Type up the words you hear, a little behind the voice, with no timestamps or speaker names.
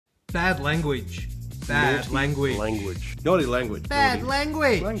Bad language. Bad language. Language. Naughty language. Bad Naughty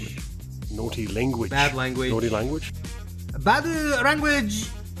language. Naughty language. Bad language. Naughty language. Bad language.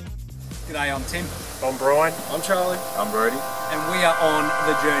 G'day, I'm Tim. I'm Brian. I'm Charlie. I'm Brody. And we are on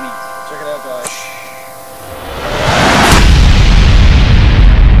the journey. Check it out, guys.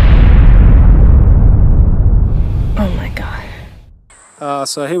 Oh my god.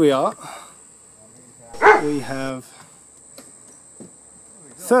 So here we are. We have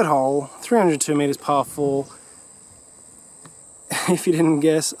third hole, 302 metres par 4. If you didn't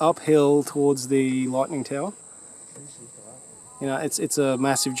guess, uphill towards the lightning tower. You know, it's a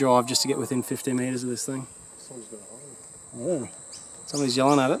massive drive just to get within 15 metres of this thing. Yeah. Somebody's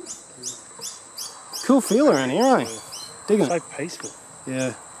yelling at it. Cool feel around here, eh? Digging So it. peaceful.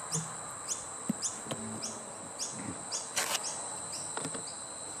 Yeah.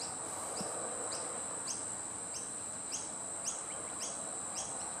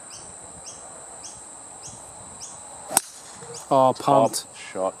 Oh, pumped. Top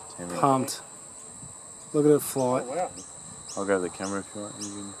shot, Timmy. Pumped. Look at it fly. Wow. I'll go to the camera if you want. You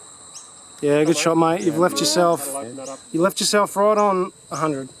can... Yeah, good shot, mate. You've left yourself. Open that up. You left yourself right on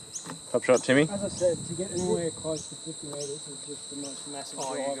 100. Top shot, Timmy. As I said, to get anywhere close to 50 metres is just the most massive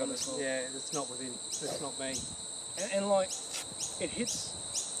Oh, drive you got on it. this hole. Yeah, it's not within. It's not me. And like, it hits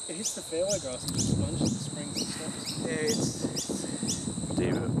the fairway grass and just sponges the springs and stops. Yeah, it's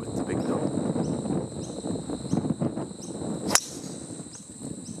Diva with the big dog.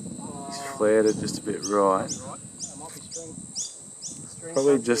 He's flared it just a bit right. That might be string.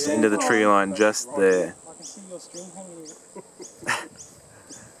 Probably just into the tree line, just there. I can see your string hanging in.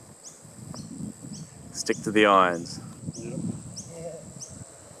 Stick to the irons.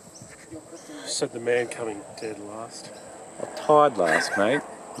 Said the man coming dead last. Tied last, mate.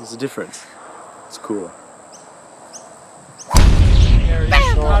 There's a difference. It's cool.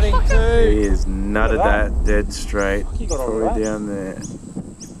 cutting too. He is nutted that dead straight. You got all Probably that. down there.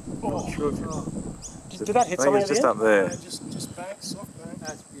 Oh, Not sure if Did that hit I think something it's at just the up there. Just back, soft back.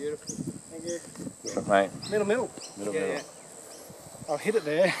 That's beautiful. Thank you. Mate, Middle. middle. I'll hit it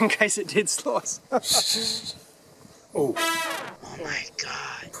there in case it did slice. Oh, Oh my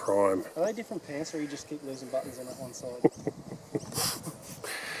god. prime. Are they different pants or you just keep losing buttons on that one side?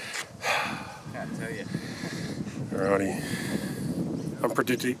 Can't tell you. Alrighty. I'm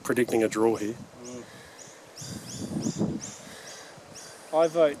predicting a draw here. I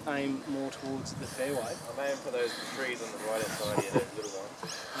vote aim more towards the fairway. I'm aiming for those trees on the right hand side here, those little ones.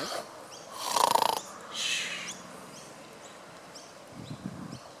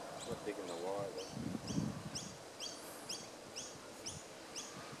 Not digging the wire though.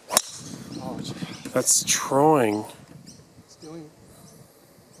 Oh, gee. That's trying. It's doing it.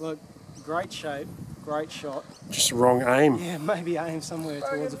 Look, great shape, great shot. Just wrong aim. Yeah, maybe aim somewhere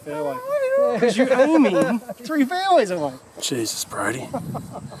towards the fairway. Because you're aiming 3 fairways away. Jesus, Brody.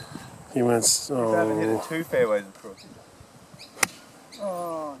 He went. Haven't hit Oh. it 2 fairways across.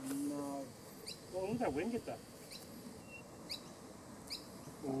 Oh no. Oh, look that wind get that.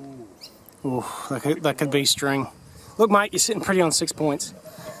 Ooh, that could be string. Look, mate, you're sitting pretty on 6 points.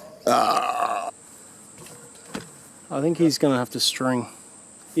 I think he's going to have to string.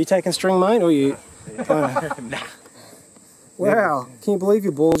 You taking string, mate, or you? Nah. Wow, can you believe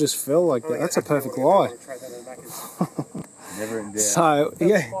your ball just fell like that? That's a perfect lie. Never in doubt. So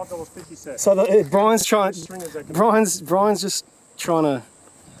yeah. $5.50. So Brian's trying. Stringers that can- Brian's just trying to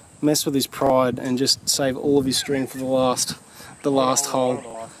mess with his pride and just save all of his string for the last hole.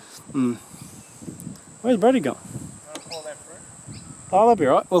 Where's Brody gone? Oh, that'll be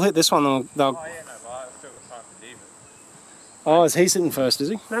right. We'll hit this one. They'll. Oh yeah, no, but I've still got time for Diva. Oh, is he sitting first? Is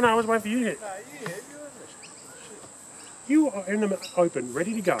he? No, I was waiting for you to hit. You are in the open,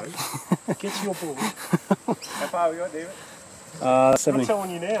 ready to go. Get to your ball. How far are we got, Diva? 70. I'm telling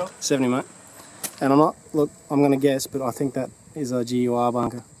you now. 70, mate. And I'm not. Look, I'm going to guess, but I think that is a GUR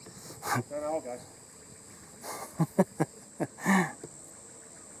bunker. No, I'll go.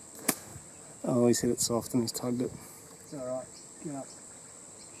 Oh, he's hit it soft and he's tugged it. It's alright. Get up.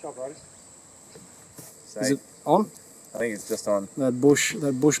 Shot, Brody. Is it on? I think it's just on. That bush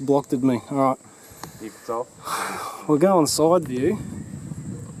blocked at me. All right. If it's off. We'll go on side view.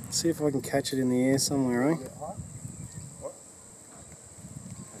 See if I can catch it in the air somewhere, eh?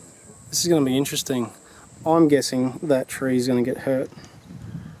 This is going to be interesting. I'm guessing that tree's going to get hurt.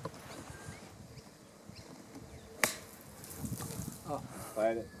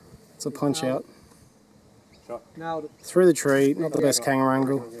 Played it. It's a punch out. Nailed it. Through the tree, not the best kangaroo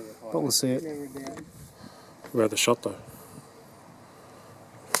angle, but we'll see it. What about the shot though?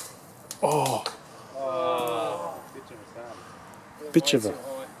 Oh, bitch of a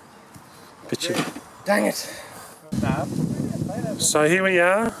Picture. Dang it. So here we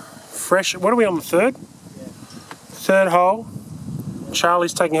are, fresh. What are we on, the third? Third hole.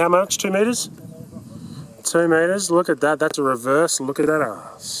 Charlie's taking how much? 2 metres? 2 metres. Look at that. That's a reverse. Look at that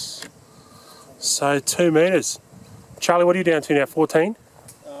ass. So 2 metres. Charlie, what are you down to now? 14?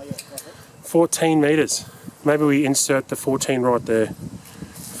 14 metres. Maybe we insert the 14 right there.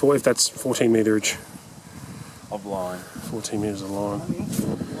 If that's 14 meterage. Of line. 14 metres of line.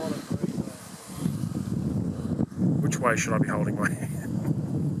 Which way should I be holding my hand?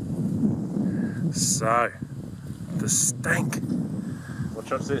 So, the stank. What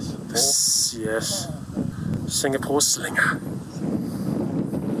shot's this? Yes. Singapore slinger.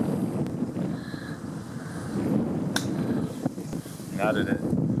 How did it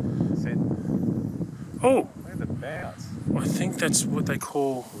sit? Oh, Look at the bounce. I think that's what they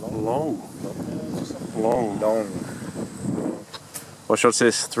call long. Long. What shot's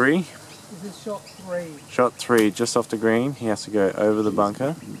this? 3? This is shot 3. Shot 3, just off the green. He has to go over the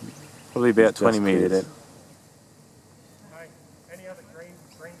bunker. Probably about 20 metres. Any other green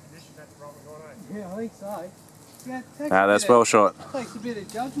condition that's rolling on, Yeah, I think so. Yeah, That's well shot. Takes a bit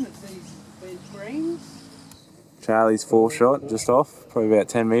of judgment, these greens. Charlie's 4th shot, just off. Probably about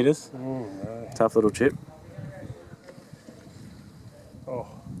 10 metres. Tough little chip. Oh,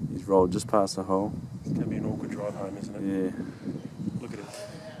 He's rolled just past the hole. it's going to be an awkward drive home, isn't it? Yeah. Look at him.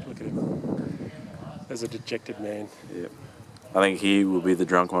 Look at him. There's a dejected man. Yep. I think he will be the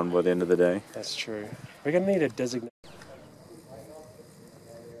drunk one by the end of the day. That's true. We're going to need a designate.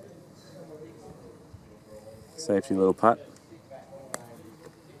 Safety little putt.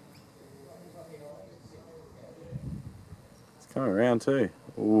 It's coming around too.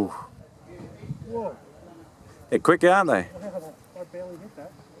 Ooh. Whoa. They're quick, aren't they? I barely hit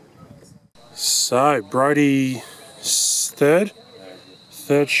that. So, Brody third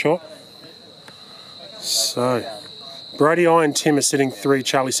shot. So, Brody, I and Tim are sitting 3,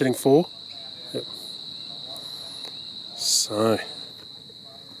 Charlie sitting 4. Yep. So,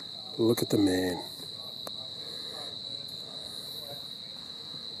 look at the man.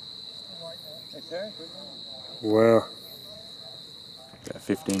 Wow. About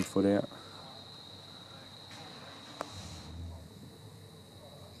 15 foot out.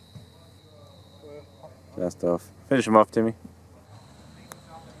 Just off. Finish him off, Timmy.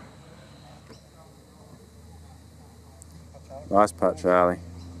 Nice putt, Charlie.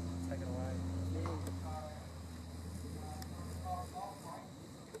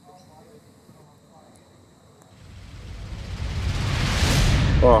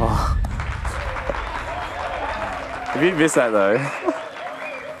 Oh. If you miss that though.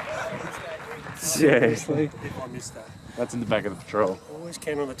 Seriously? If I missed that. That's in the back of the patrol. Always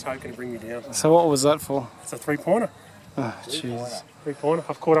count on the token to bring me down. So what was that for? It's a 3-pointer. Oh, jeez. 3-pointer.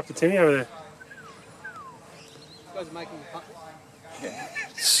 I've caught up to Timmy over there. You guys are making the putt.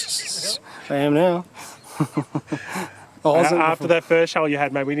 I am now. I wasn't After that first hole you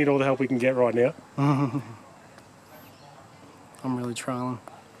had, mate, we need all the help we can get right now. I'm really trailing.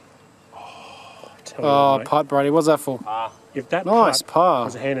 Tell me, Oh, mate. putt, Brady. What's that for? If that Nice putt par.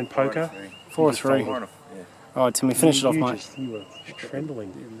 was a hand in poker, 4-3. All right, Timmy, finish it off, mate. You were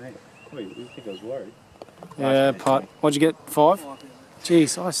trembling. Wait, you think I was worried? Yeah, putt. What'd you get? 5?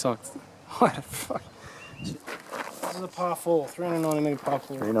 Jeez, I sucked. What the fuck? This is a par 4. 390 metre par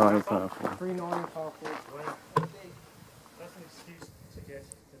 4. 390 par 4. 390 par 4. That's an excuse to get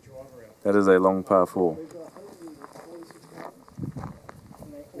the driver out. That is a long par 4.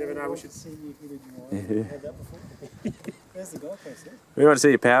 Never know, we should see. Yeah. There's the golf course, We want to see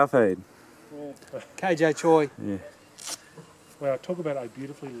your power fade. KJ Choi. Yeah. Well, talk about a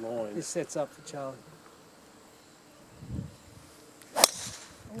beautifully lined. This sets up for Charlie.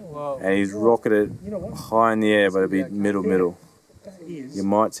 Whoa. And he's rocketed You know what? high in the air, but it'll be middle. That is. You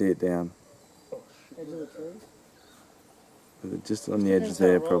might see it down. Just on the edges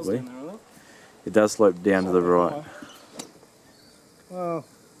there, probably. It does slope down to the right. Well,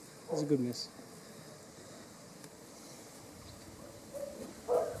 that's a good miss.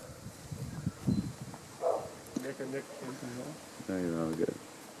 No, you're not good.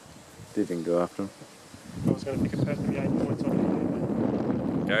 Didn't go after him. I was going to pick a putt and be 8 points on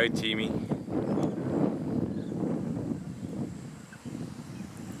it. Go, Timmy.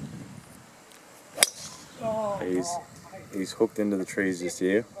 Oh, He's hooked into the trees just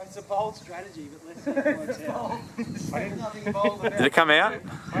here. it's a bold strategy, but let's see. There's nothing bold about Did it come out?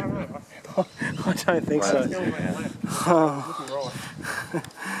 I don't know. I don't think so.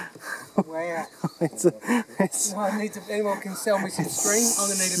 Wow. It's I need to, anyone can sell me some string? I'm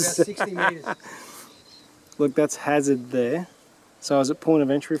going to need about 60 metres. Look, that's hazard there. So is it point of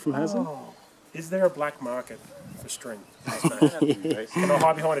entry from hazard? Oh, Is there a black market for string? Can I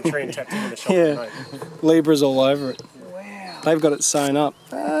hide behind a tree and tap Tim in the shop? Yeah. Libra's all over it. Wow. They've got it sewn up.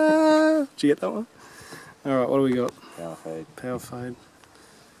 Did you get that one? Alright, what do we got? Power fade. Power fade.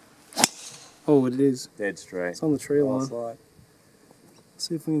 Oh, it is. Dead straight. It's on the tree line. Last light.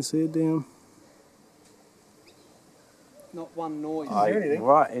 See if we can see it down. Not one noise.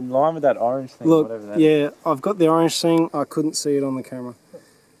 Right, in line with that orange thing, Look, whatever that yeah, I've got the orange thing. I couldn't see it on the camera.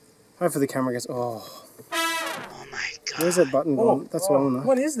 Hopefully the camera gets... Oh. Oh my god. Where's that button gone? That's what I want to know.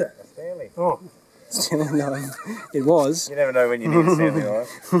 What is that? Oh. No, it was. You never know when you need a Stanley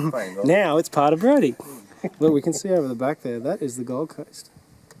Life. Now it's part of Brody. Look, we can see over the back there. That is the Gold Coast.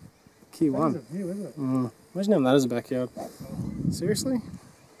 Q1. That's a view, isn't it? Imagine having that as a backyard. Seriously?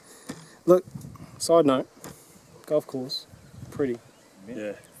 Look, side note, golf course, pretty.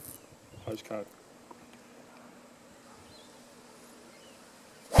 Yeah. Postcard.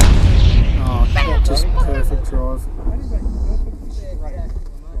 Oh, just perfect drive.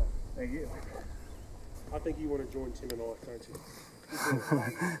 Thank you. I think you want to join Tim and I, don't you?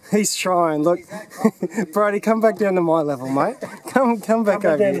 He's trying. Look, Brody, come back down to my level, mate. Come back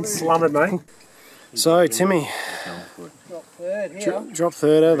over here. Slum it, mate. So, Timmy, Drop third here. drop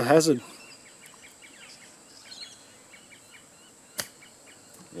third out of the hazard.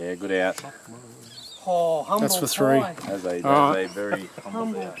 Yeah, good out. Oh, humble That's for three. pie. As a very humble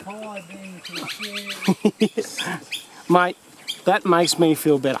Humble out. pie being consumed. Mate, that makes me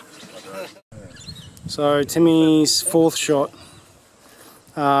feel better. So, Timmy's fourth shot.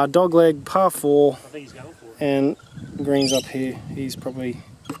 Dogleg, par 4, I think he's going for it. and green's up here. He's probably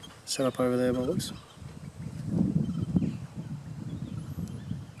set up over there by the looks.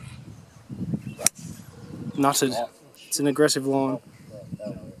 Nutted. It's an aggressive line.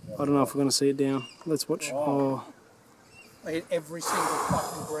 I don't know if we're going to see it down. Let's watch. Oh. I hit every single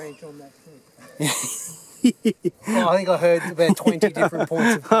fucking branch on that tree. Oh, I think I heard about 20 different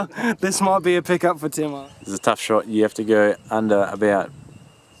points of This might be a pickup for Timmer. It's a tough shot. You have to go under about,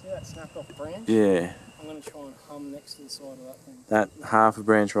 See that snapped off branch? yeah, I'm going to try and hum next to the side of that thing. that half a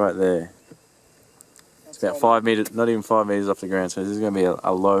branch right there. It's about 5 metres, not even 5 metres off the ground, so this is going to be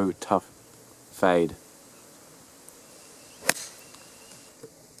a low, tough fade.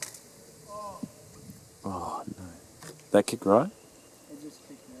 Oh no. That kick right? It just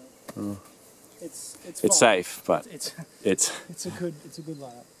kicked me out. Oh. It's It's safe, but It's it's a good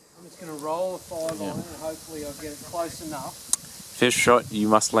layup. I'm just going to roll a 5 on it and hopefully I'll get it close enough. first shot. You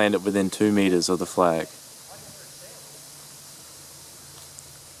must land it within 2 metres of the flag.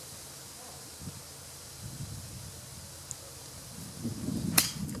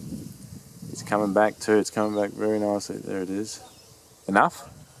 It's coming back too. It's coming back very nicely. There it is. Enough?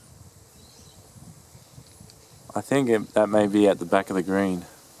 I think that may be at the back of the green.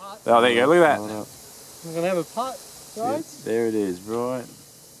 Oh, there you go. Look at that. We're going to have a putt, guys. There it is, right.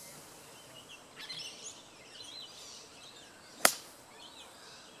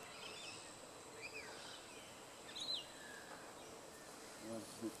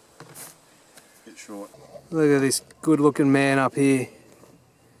 Bit short. Look at this good looking man up here.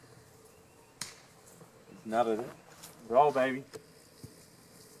 Nutted it. Roll, baby.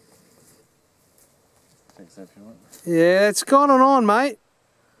 Thanks if you want. Yeah, it's gone on, mate.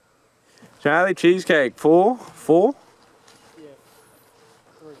 Charlie, cheesecake. 4? 4? Yeah.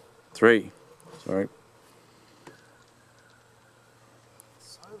 3. Sorry.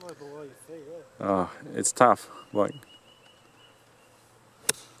 So low below your feet, Oh, it's tough. Like,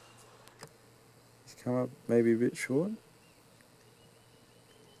 it's come up maybe a bit short.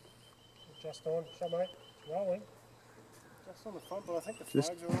 Just on, shot mate. Rolling. Just on the front, but I think the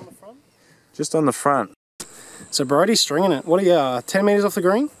Just- flags are on the front. Just on the front. So Brody's stringing it. What are you, 10 metres off the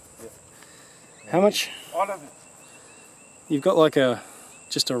green? Yeah. How much? I don't. You've got like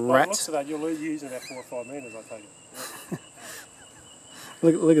just a By the rat. looks of that, you're using about 4 or 5 metres, I take it.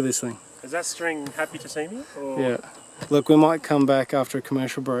 Look at this thing. Is that string happy to see me? Or? Yeah. Look, we might come back after a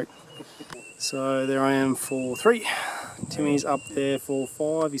commercial break. So there I am for 3. Timmy's up there for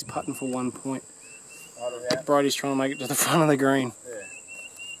 5. He's putting for 1 point. Brody's trying to make it to the front of the green. Yeah.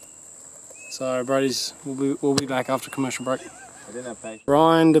 So Brody's, we'll be back after commercial break. I didn't have patience.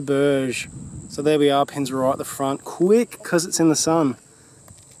 Brian de Berge. So there we are, pins right at the front. Quick, because it's in the sun.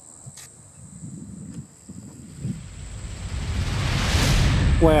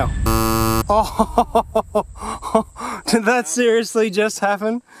 Wow. Oh, did that seriously just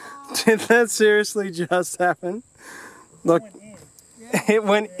happen? Did that seriously just happen? Look, it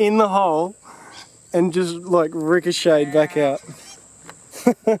went in the hole and just like ricocheted back out.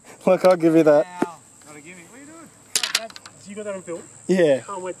 Look, I'll give you that. Wow. Gotta give me. What are you doing? You got that on film? Yeah.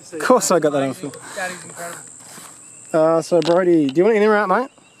 Can't wait to see Of course I got that on film. That is incredible. So Brody, do you want anything out, mate?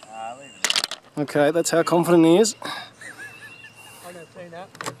 Okay, that's how confident he is. I've never seen that.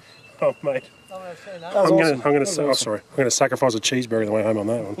 Oh, mate. I've never seen that. That was awesome. I'm gonna sacrifice a cheeseburger on the way home on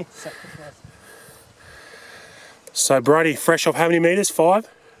that one. So Brody, fresh off how many meters? 5?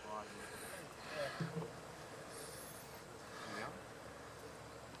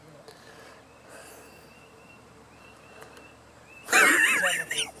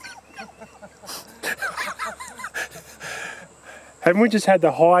 Haven't we just had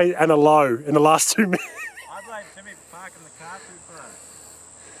the high and a low in the last 2 minutes? I blame Timmy for parking the car too far.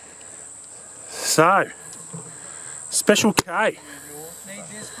 So, Special K. Need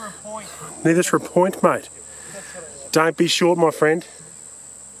this for a point. Need this for a point, mate. Don't be short, my friend.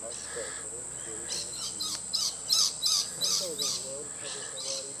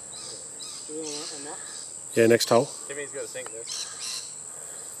 Yeah, next hole. Timmy's got to sink this.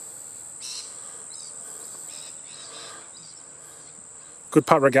 Good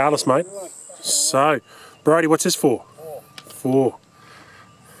putt regardless, mate. So, Brody, what's this for? 4.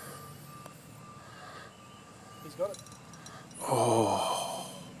 He's got it. Oh.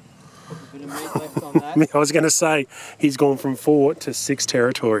 A bit of meat left on that. I was going to say, he's gone from 4 to 6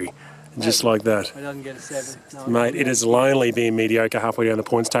 territory. Just like that. He doesn't get a 7. No, Mate, it is lonely being mediocre halfway down the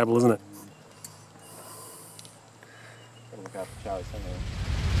points table, isn't it? Look after Charlie somewhere.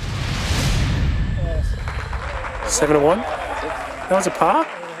 7-1? That was a par?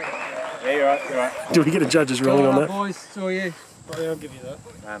 Yeah, you're right, you're right. Do we get a judge's ruling on that? boys, saw you. Brody, I'll give you that.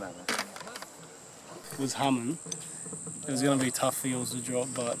 No. It was humming. It was going to be tough for yours to drop,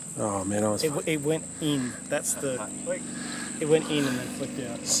 but Oh man, I was... it went in. That's the... It went in and then flicked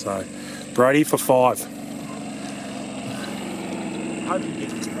out. So, Brody for 5. Hope you get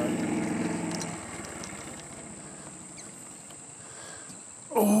this, bro.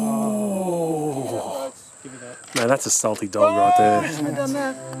 Oh, Give you that. man, that's a salty dog right there. I've done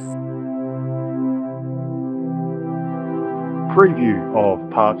that. Preview of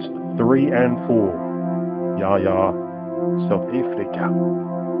parts 3 and 4. South Africa.